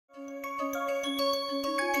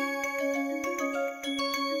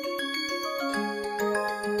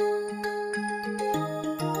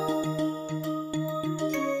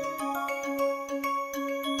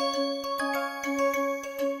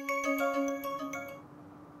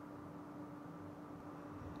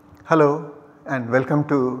Hello and welcome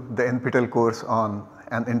to the NPTEL course on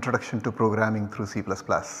an introduction to programming through C++.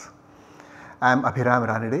 I am Abhiram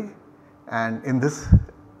Ranade and in this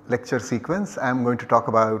lecture sequence I am going to talk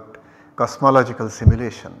about cosmological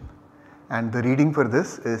simulation, and the reading for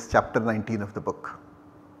this is chapter 19 of the book.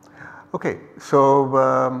 Okay,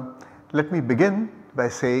 so let me begin by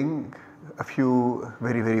saying a few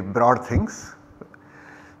very broad things.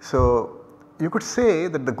 So you could say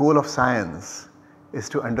that the goal of science is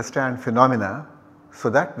to understand phenomena so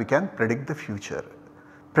that we can predict the future.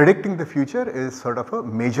 Predicting the future is sort of a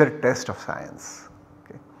major test of science.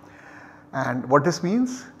 Okay. And what this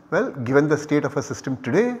means? Well, given the state of a system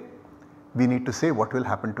today, we need to say what will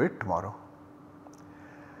happen to it tomorrow.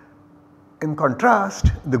 In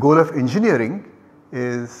contrast, the goal of engineering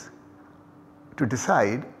is to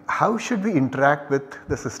decide how should we interact with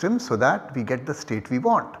the system so that we get the state we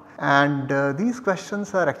want. And these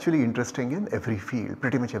questions are actually interesting in every field,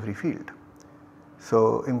 pretty much every field.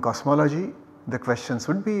 So in cosmology, the questions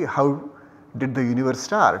would be how did the universe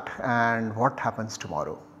start and what happens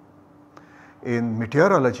tomorrow. In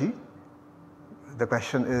meteorology, the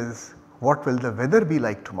question is what will the weather be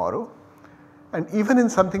like tomorrow. And even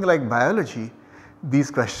in something like biology,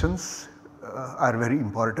 these questions are very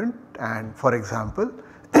important, and for example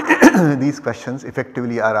these questions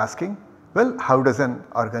effectively are asking, well, how does an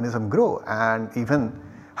organism grow, and even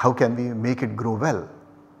how can we make it grow well.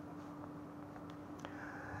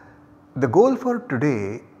 The goal for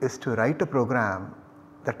today is to write a program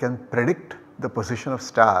that can predict the position of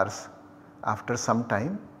stars after some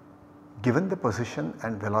time given the position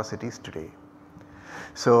and velocities today.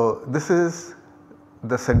 So this is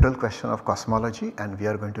the central question of cosmology and we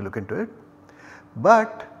are going to look into it,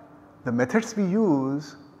 but the methods we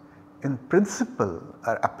use in principle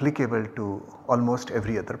are applicable to almost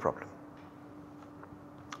every other problem.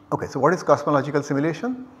 Okay, so what is cosmological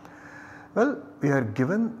simulation? Well, we are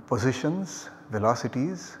given positions,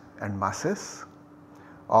 velocities and masses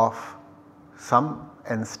of some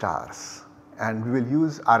n stars, and we will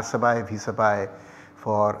use r sub I, v sub I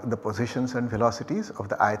for the positions and velocities of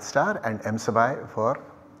the ith star and m sub I for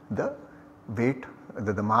the weight,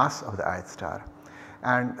 the mass of the ith star.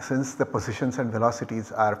 And since the positions and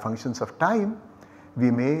velocities are functions of time, we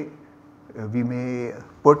may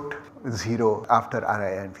put 0 after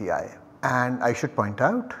Ri and Vi. And I should point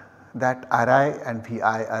out that Ri and Vi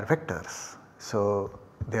are vectors. So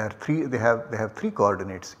they have three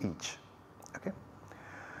coordinates each. Okay.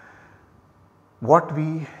 What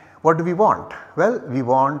do we want? Well, we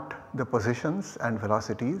want the positions and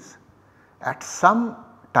velocities at some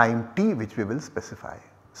time t which we will specify.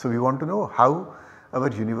 So we want to know how our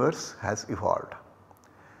universe has evolved,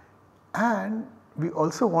 and we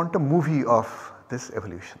also want a movie of this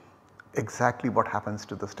evolution, exactly what happens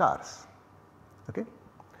to the stars. Okay.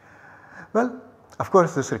 Well, of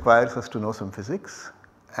course this requires us to know some physics,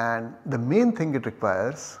 and the main thing it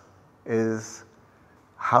requires is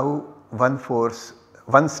how one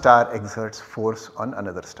star exerts force on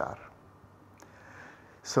another star.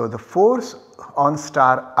 So the force on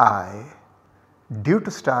star I due to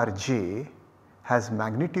star j has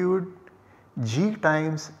magnitude g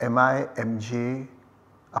times mi mj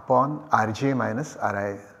upon rj minus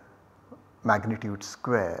ri magnitude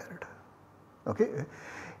squared. Okay.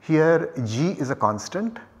 Here g is a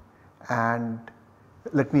constant, and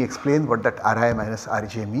let me explain what that ri minus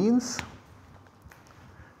rj means.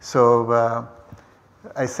 So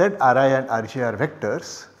I said ri and rj are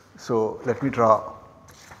vectors, so let me draw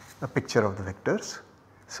a picture of the vectors.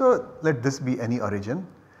 So let this be any origin,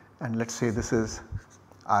 and let us say this is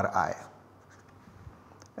Ri,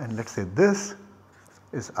 and let us say this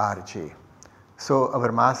is Rj. So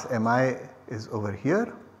our mass Mi is over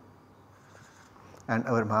here and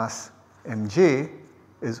our mass Mj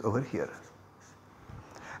is over here,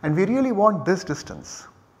 and we really want this distance.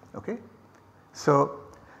 Okay. So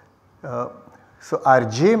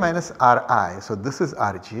Rj minus Ri, so this is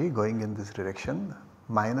Rj going in this direction,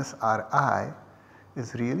 minus Ri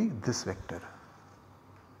is really this vector.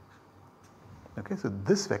 Okay, so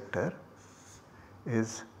this vector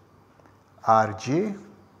is Rj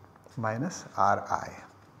minus Ri.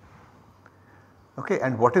 Okay,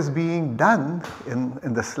 and what is being done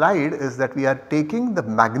in the slide is that we are taking the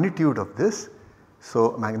magnitude of this,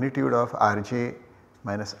 so magnitude of Rj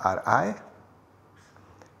minus Ri.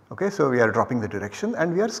 Okay, so we are dropping the direction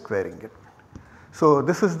and we are squaring it. So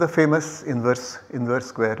this is the famous inverse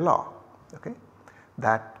square law, okay,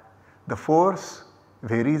 that the force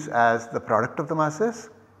varies as the product of the masses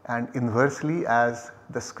and inversely as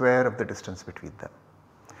the square of the distance between them.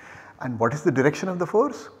 And what is the direction of the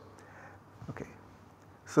force? Okay.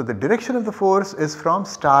 So the direction of the force is from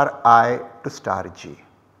star I to star j.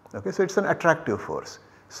 Okay, so it is an attractive force.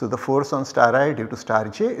 So the force on star I due to star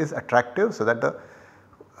j is attractive, so that the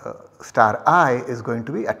star I is going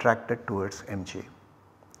to be attracted towards mj.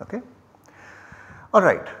 Okay.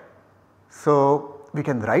 Alright, so we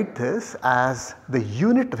can write this as the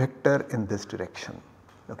unit vector in this direction.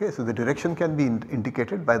 Okay, so the direction can be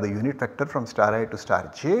indicated by the unit vector from star I to star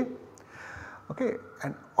j. Okay,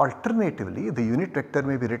 and alternatively the unit vector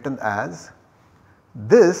may be written as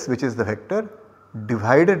this, which is the vector,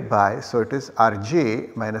 divided by, so it is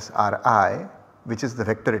rj minus ri, which is the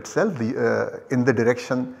vector itself in the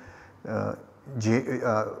direction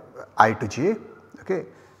I to j, okay,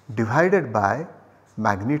 divided by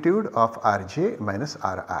magnitude of rj minus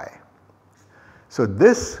ri. So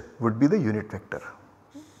this would be the unit vector,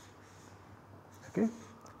 okay,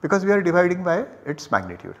 because we are dividing by its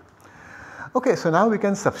magnitude. Okay, so now we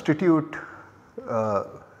can substitute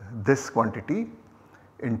this quantity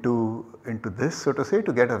into this, so to say,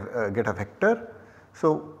 to get a vector.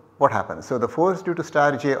 So what happens? So the force due to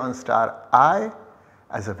star j on star I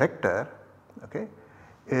as a vector, okay,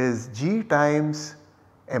 is g times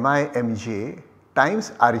mi mj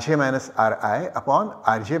times rj minus ri upon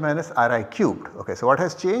rj minus ri cubed. Okay, so what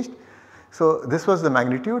has changed? So this was the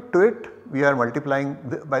magnitude, to it we are multiplying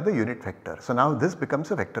by the unit vector. So now this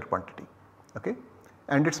becomes a vector quantity, okay,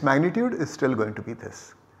 and its magnitude is still going to be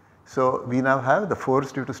this. So we now have the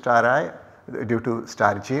force due to star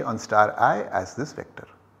j on star I as this vector,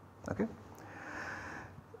 okay.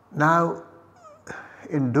 Now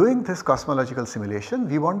in doing this cosmological simulation,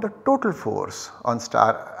 we want the total force on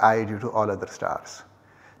star I due to all other stars.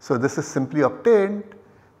 So this is simply obtained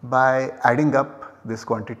by adding up this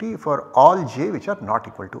quantity for all j which are not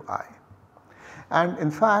equal to I. And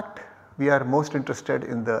in fact we are most interested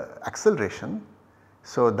in the acceleration,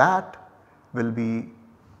 so that will be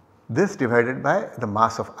this divided by the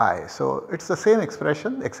mass of I. So it is the same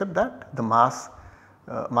expression except that the mass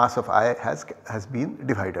of I has been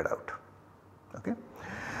divided out, okay.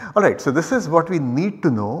 Alright, so this is what we need to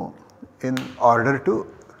know in order to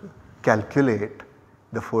calculate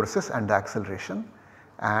the forces and the acceleration,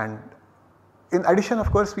 and in addition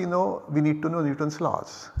of course we need to know Newton's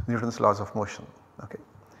laws of motion, okay.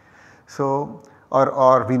 So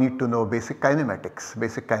or we need to know basic kinematics.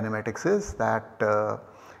 Basic kinematics is that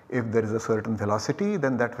if there is a certain velocity,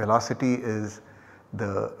 then that velocity is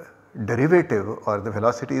the derivative, or the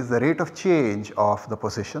velocity is the rate of change of the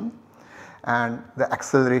position, and the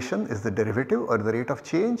acceleration is the derivative or the rate of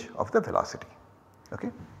change of the velocity,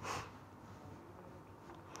 okay.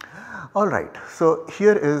 Alright, so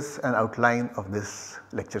here is an outline of this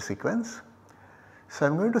lecture sequence. So I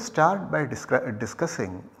am going to start by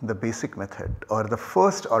discussing the basic method, or the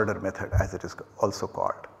first order method as it is also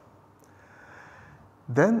called.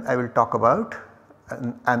 Then I will talk about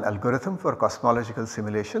an algorithm for cosmological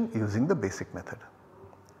simulation using the basic method.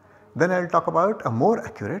 Then I will talk about a more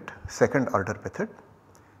accurate second order method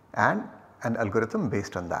and an algorithm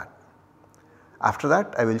based on that. After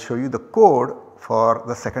that I will show you the code for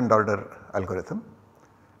the second order algorithm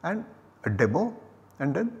and a demo,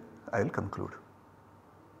 and then I will conclude.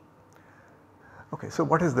 Okay, so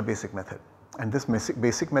what is the basic method? And this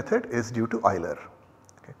basic method is due to Euler.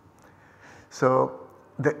 Okay. So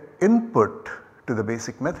the input to the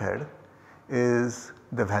basic method is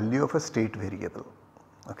the value of a state variable,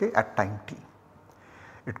 okay, at time t.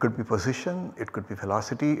 It could be position, it could be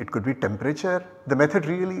velocity, it could be temperature. The method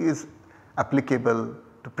really is applicable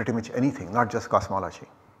to pretty much anything, not just cosmology,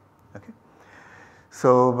 okay.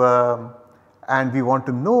 So and we want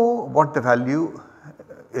to know what the value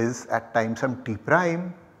is at time some t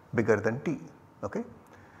prime bigger than t, okay.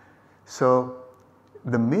 So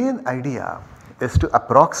the main idea is to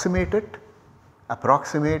approximate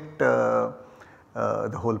the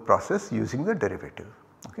whole process using the derivative,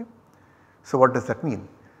 okay. So what does that mean?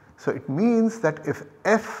 So it means that if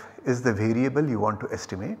f is the variable you want to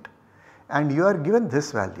estimate and you are given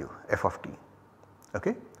this value f of t,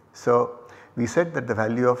 okay. So we said that the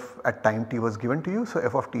value of at time t was given to you, so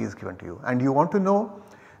f of t is given to you, and you want to know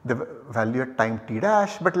the value at time t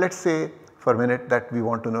dash, but let us say for a minute that we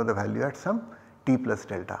want to know the value at some t plus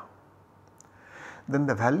delta. Then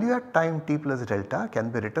the value at time t plus delta can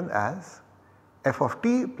be written as f of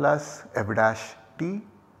t plus f dash t,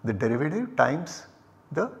 the derivative times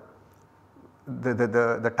the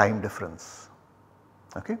time difference,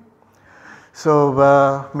 okay.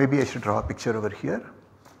 So maybe I should draw a picture over here.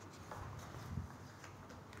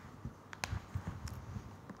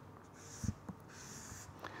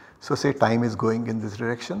 So say time is going in this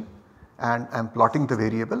direction and I am plotting the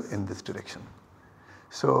variable in this direction.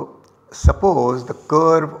 So suppose the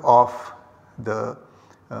curve of the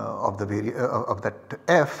of that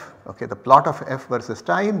f, okay, the plot of f versus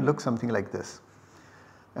time looks something like this.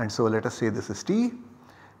 And so let us say this is t,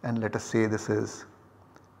 and let us say this is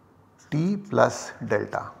t plus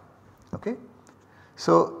delta. Okay.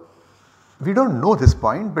 So we do not know this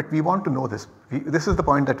point, but we want to know this. This is the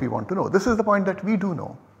point that we want to know. This is the point that we do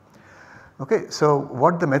know. Okay. So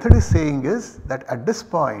what the method is saying is that at this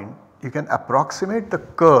point you can approximate the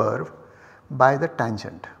curve by the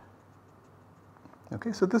tangent.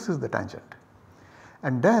 Okay. So this is the tangent,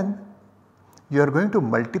 and then you are going to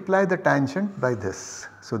multiply the tangent by this.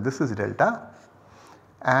 So this is delta,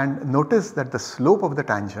 and notice that the slope of the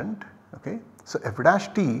tangent, okay, so f dash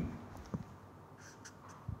t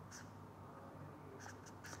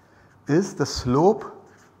is the slope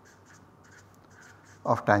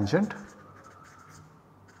of tangent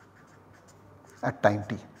at time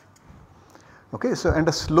t. Okay, so and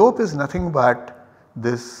the slope is nothing but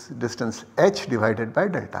this distance h divided by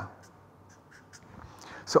delta.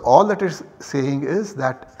 So all that is saying is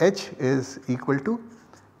that h is equal to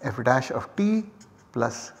f dash of t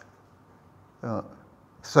plus f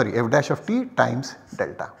dash of t times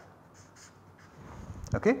delta.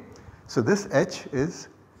 Okay. So this h is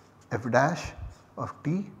f dash of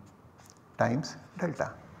t times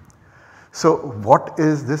delta. So what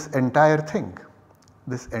is this entire thing?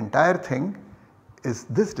 This entire thing is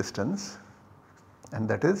this distance, and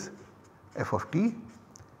that is f of t.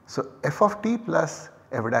 So f of t plus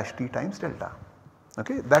f dash t times delta.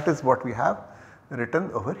 Okay, that is what we have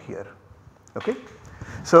written over here. Okay.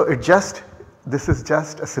 So this is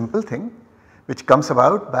just a simple thing which comes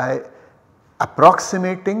about by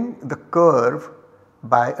approximating the curve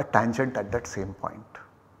by a tangent at that same point.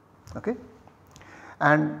 Okay.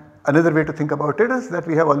 And another way to think about it is that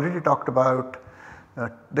we have already talked about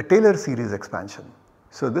the Taylor series expansion.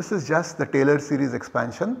 So this is just the Taylor series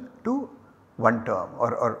expansion to one term,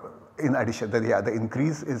 or in addition, the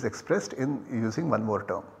increase is expressed in using one more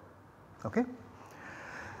term. Okay.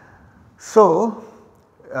 So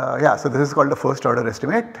so this is called the first order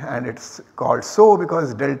estimate, and it is called so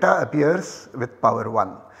because delta appears with power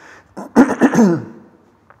 1.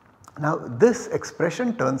 Now this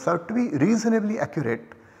expression turns out to be reasonably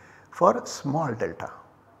accurate for small delta,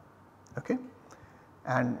 okay,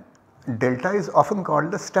 and delta is often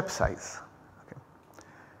called the step size. Okay.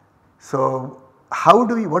 So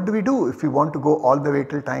what do we do if we want to go all the way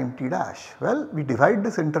till time t dash? Well, we divide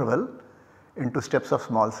this interval into steps of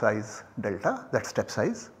small size delta, that step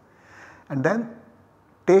size, and then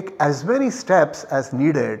take as many steps as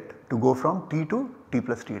needed to go from t to t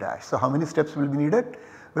plus t dash. So how many steps will be needed?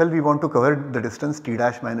 Well, we want to cover the distance t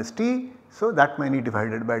dash minus t, so that many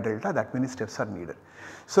divided by delta, that many steps are needed.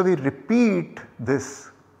 So we repeat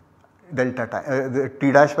this delta time, the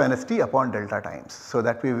t dash minus t upon delta times. So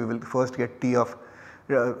that way we will first get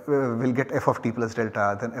will get f of t plus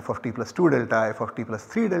delta, then f of t plus 2 delta, f of t plus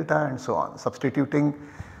 3 delta, and so on, substituting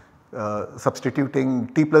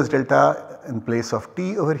t plus delta in place of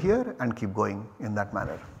t over here and keep going in that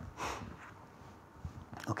manner.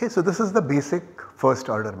 Okay, so this is the basic first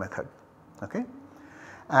order method, okay,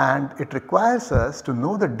 and it requires us to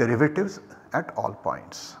know the derivatives at all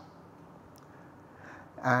points.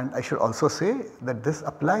 And I should also say that this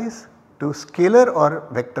applies to scalar or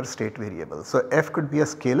vector state variables. So f could be a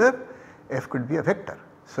scalar, f could be a vector.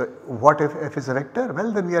 So what if f is a vector?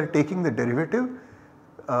 Well, then we are taking the derivative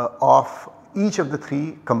of each of the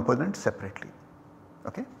three components separately.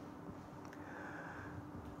 Okay.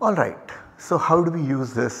 All right. So how do we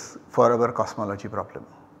use this for our cosmology problem?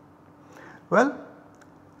 Well,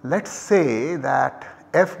 let us say that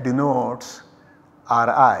f denotes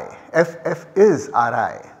Ri, f is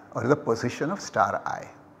Ri, or the position of star I.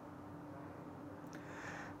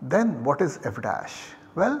 Then what is f dash?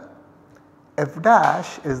 Well, f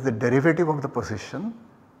dash is the derivative of the position,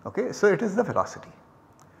 okay, so it is the velocity.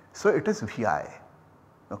 So it is Vi,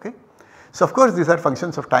 okay. So of course these are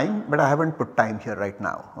functions of time, but I have not put time here right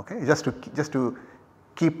now, okay, just to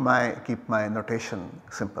keep my notation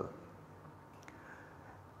simple.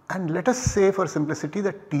 And let us say for simplicity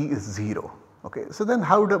that t is 0, okay. So then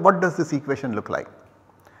what does this equation look like?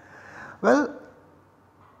 Well,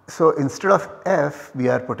 so instead of f we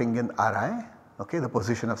are putting in Ri, okay, the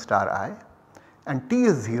position of star I, and t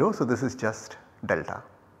is 0, so this is just delta.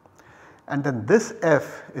 And then this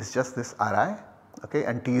f is just this Ri, okay,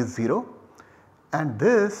 and t is 0, and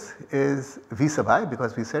this is v sub I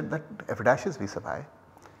because we said that f dash is v sub I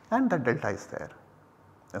and that delta is there,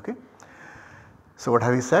 okay. So what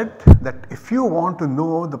have we said? That if you want to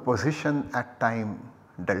know the position at time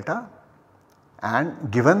delta,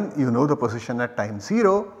 and given you know the position at time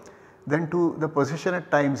 0, then to the position at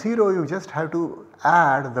time 0 you just have to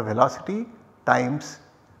add the velocity times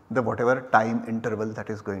the whatever time interval that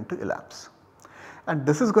is going to elapse. And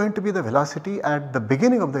this is going to be the velocity at the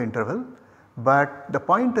beginning of the interval, but the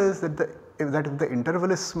point is that if the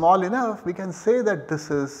interval is small enough, we can say that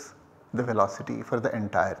this is the velocity for the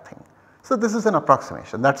entire thing. So this is an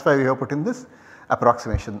approximation, that is why we have put in this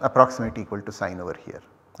approximation, approximate equal to sign over here,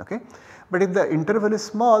 okay. But if the interval is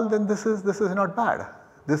small, then this is not bad.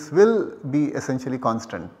 This will be essentially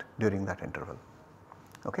constant during that interval,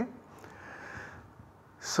 okay.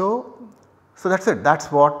 So that is it, that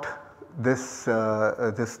is what this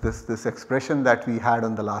expression that we had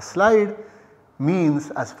on the last slide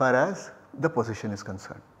means as far as the position is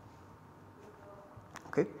concerned,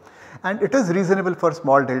 okay. And it is reasonable for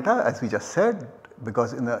small delta, as we just said,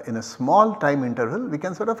 because in a small time interval we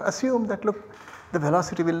can sort of assume that look, the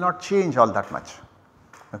velocity will not change all that much,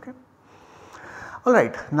 okay.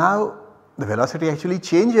 Alright, now the velocity actually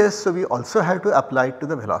changes, so we also have to apply it to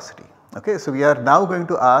the velocity, okay. So we are now going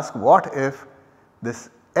to ask, what if this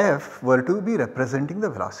f were to be representing the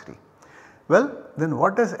velocity? Well, then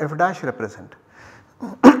what does f dash represent?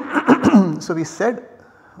 So we said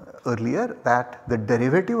earlier that the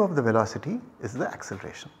derivative of the velocity is the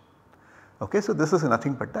acceleration, okay. So this is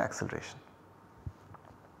nothing but the acceleration,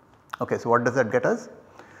 okay. So what does that get us?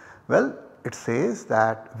 Well, it says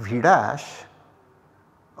that v dash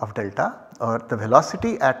of delta, or the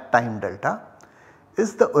velocity at time delta,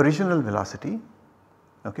 is the original velocity,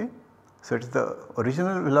 okay. So it is the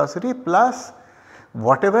original velocity plus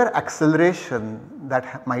whatever acceleration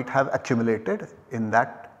that might have accumulated in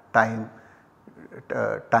that time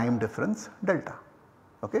difference delta,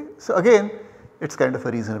 okay. So again it is kind of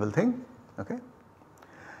a reasonable thing, okay.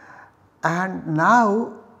 And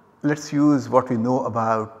now let us use what we know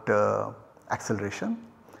about acceleration.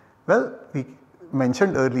 Well, we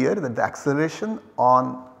mentioned earlier that the acceleration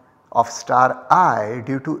of star I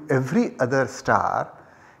due to every other star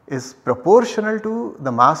is proportional to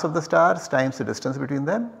the mass of the stars times the distance between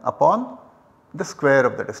them upon the square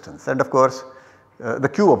of the distance, and of course the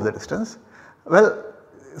cube of the distance. Well,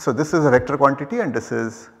 so this is a vector quantity and this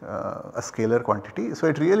is a scalar quantity. So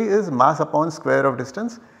it really is mass upon square of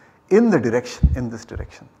distance in the direction, in this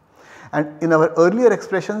direction. And in our earlier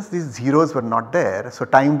expressions these zeros were not there, so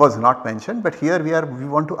time was not mentioned, but here we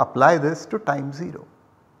want to apply this to time 0,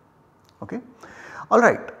 okay.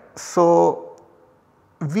 Alright, so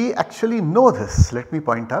we actually know this, let me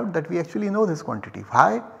point out that we actually know this quantity.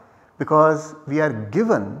 Why? Because we are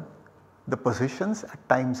given the positions at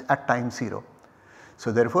time 0.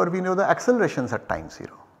 So therefore we know the accelerations at time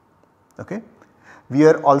 0, okay. We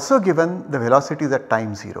are also given the velocities at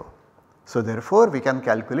time 0. So therefore we can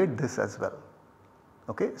calculate this as well,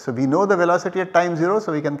 okay. So we know the velocity at time 0,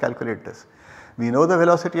 so we can calculate this. We know the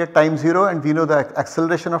velocity at time 0 and we know the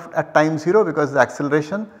acceleration at time 0, because the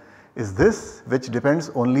acceleration is this which depends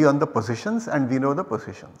only on the positions, and we know the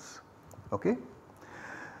positions, okay.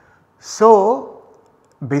 So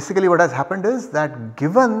basically what has happened is that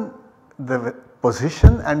given the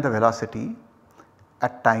position and the velocity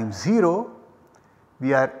at time 0,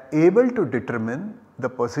 we are able to determine the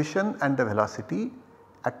position and the velocity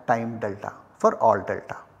at time delta for all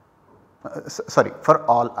delta, for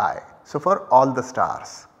all I, so for all the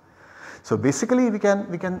stars. So basically we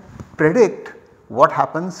can predict what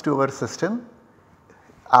happens to our system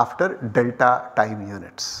after delta time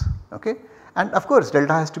units, okay. And of course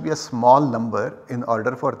delta has to be a small number in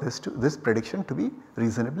order for this prediction to be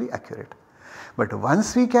reasonably accurate. But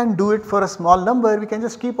once we can do it for a small number, we can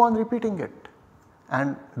just keep on repeating it,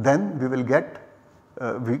 and then we will get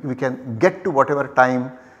we can get to whatever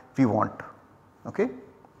time we want, okay.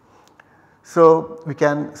 So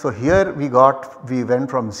here we went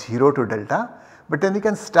from 0 to delta, but then we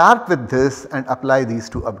can start with this and apply these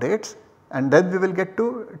two updates, and then we will get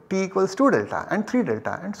to t equals 2 delta and 3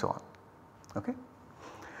 delta and so on, okay.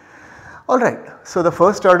 Alright, so the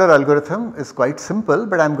first order algorithm is quite simple,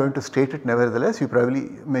 but I am going to state it nevertheless.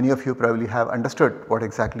 Many of you probably have understood what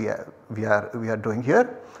exactly we are doing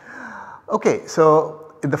here. Okay,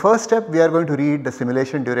 so in the first step we are going to read the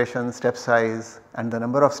simulation duration, step size and the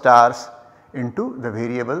number of stars into the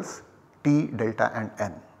variables t, delta and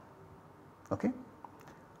n, okay.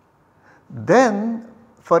 Then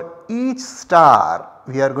for each star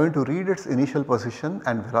we are going to read its initial position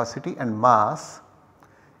and velocity and mass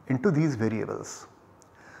into these variables,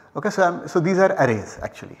 okay. So these are arrays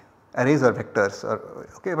actually, arrays or vectors, or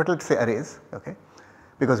okay, but let us say arrays, okay,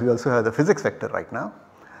 because we also have the physics vector right now.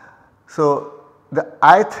 So the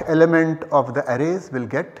ith element of the arrays will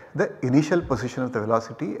get the initial position of the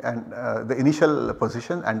velocity and the initial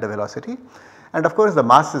position and the velocity, And of course the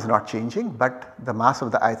mass is not changing, but the mass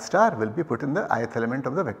of the ith star will be put in the ith element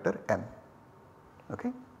of the vector m.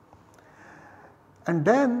 Okay. And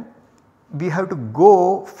then we have to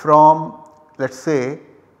go from, let us say,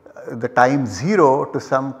 the time 0 to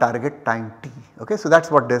some target time t. Okay. So that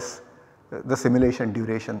is what this the simulation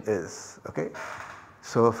duration is. Okay.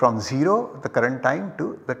 So from 0 the current time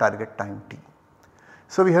to the target time t.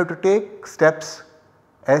 So we have to take steps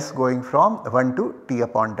s going from 1 to t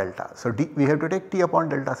upon delta. So we have to take t upon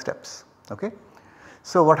delta steps. Okay.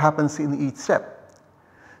 So what happens in each step?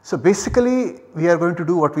 So basically we are going to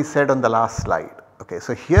do what we said on the last slide. Okay.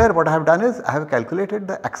 So here what I have done is I have calculated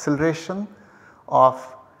the acceleration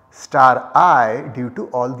of star I due to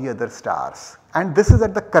all the other stars, and this is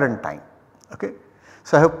at the current time. Okay.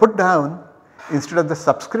 So I have put down, instead of the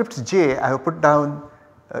subscripts j, I have put down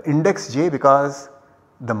index j because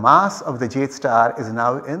the mass of the jth star is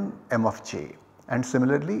now in m of j, and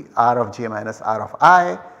similarly r of j minus r of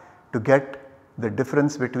I to get the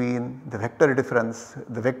difference between the vector difference,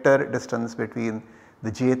 the vector distance between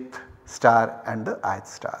the jth star and the ith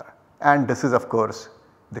star, and this is of course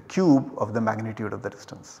the cube of the magnitude of the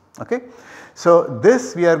distance. Okay. So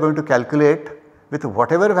this we are going to calculate with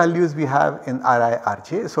whatever values we have in Ri,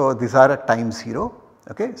 Rj. So these are at time 0.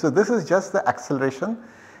 Okay. So this is just the acceleration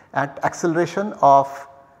of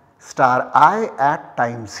star I at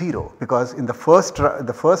time 0, because in the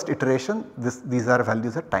first iteration these are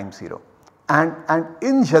values at time 0, and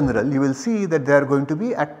in general you will see that they are going to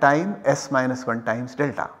be at time s minus 1 times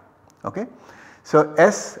delta. Okay. So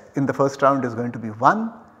s in the first round is going to be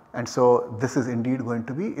 1, and so this is indeed going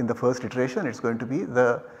to be, in the first iteration it is going to be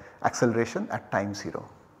the acceleration at time 0.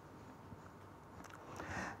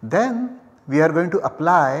 Then we are going to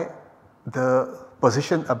apply the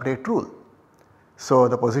position update rule. So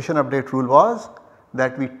the position update rule was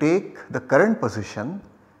that we take the current position,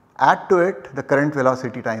 add to it the current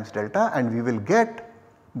velocity times delta, and we will get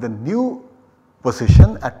the new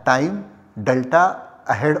position at time delta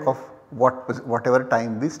ahead of whatever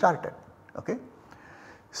time we started. Okay.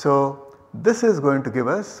 So this is going to give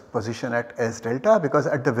us position at s delta, because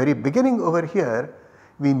at the very beginning over here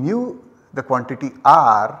we knew the quantity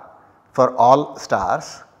r for all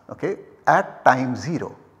stars, okay, at time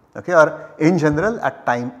 0, okay, or in general at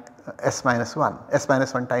time s minus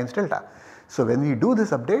 1 times delta. So when we do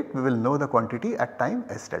this update we will know the quantity at time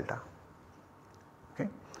s delta. Okay.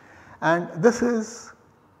 And this is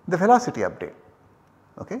the velocity update.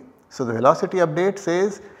 Okay. So the velocity update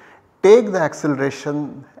says take the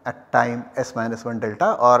acceleration at time s minus 1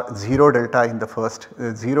 delta or 0 delta in the first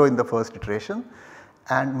 0 in the first iteration,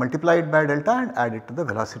 and multiply it by delta and add it to the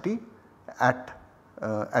velocity at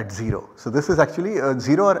 0. So this is actually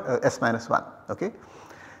 0 or s minus 1, okay,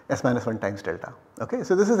 s minus 1 times delta. Okay.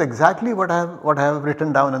 So this is exactly what I have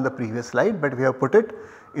written down on the previous slide, but we have put it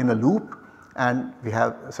in a loop and we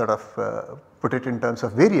have sort of put it in terms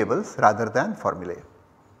of variables rather than formulae.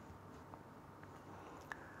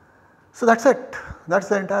 So that is it, that is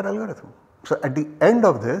the entire algorithm. So at the end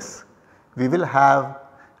of this we will have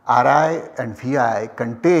Ri and Vi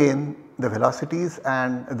contain the velocities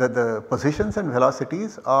and the positions and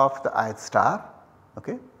velocities of the ith star,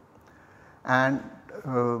 okay, and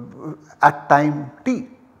at time t,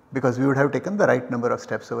 because we would have taken the right number of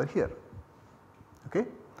steps over here. Okay.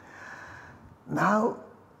 Now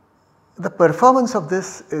the performance of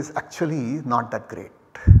this is actually not that great.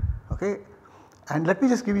 Okay. And let me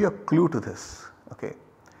just give you a clue to this. Okay.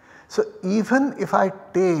 So even if I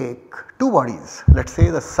take two bodies, let us say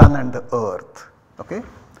the sun and the earth, okay.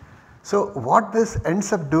 So what this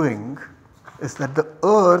ends up doing is that the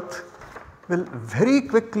earth will very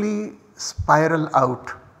quickly spiral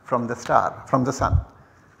out from the star, from the sun.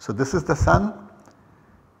 So this is the sun,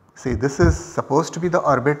 see this is supposed to be the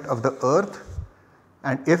orbit of the earth,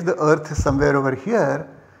 and if the earth is somewhere over here,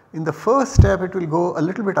 in the first step it will go a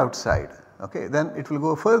little bit outside, okay, then it will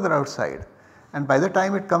go further outside, and by the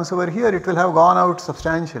time it comes over here it will have gone out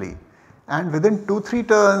substantially, and within 2-3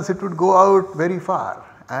 turns it would go out very far,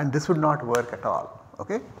 and this would not work at all.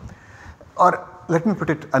 Okay. Or let me put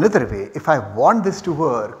it another way, if I want this to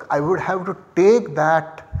work I would have to take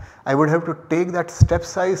that step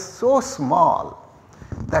size so small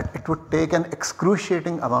that it would take an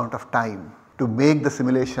excruciating amount of time to make the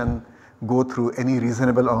simulation go through any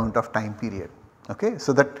reasonable amount of time period. Okay.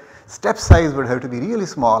 So that step size would have to be really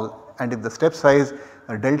small, and if the step size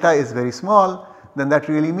delta is very small, then that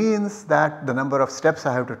really means that the number of steps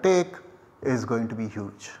I have to take is going to be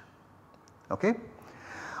huge. Okay.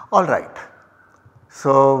 Alright.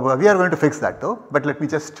 So we are going to fix that though, but let me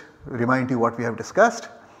just remind you what we have discussed.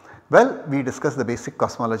 Well, we discussed the basic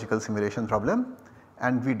cosmological simulation problem,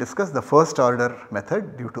 and we discussed the first order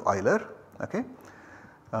method due to Euler. Okay.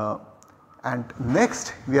 And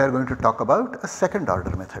next we are going to talk about a second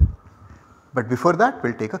order method, but before that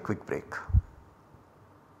we will take a quick break.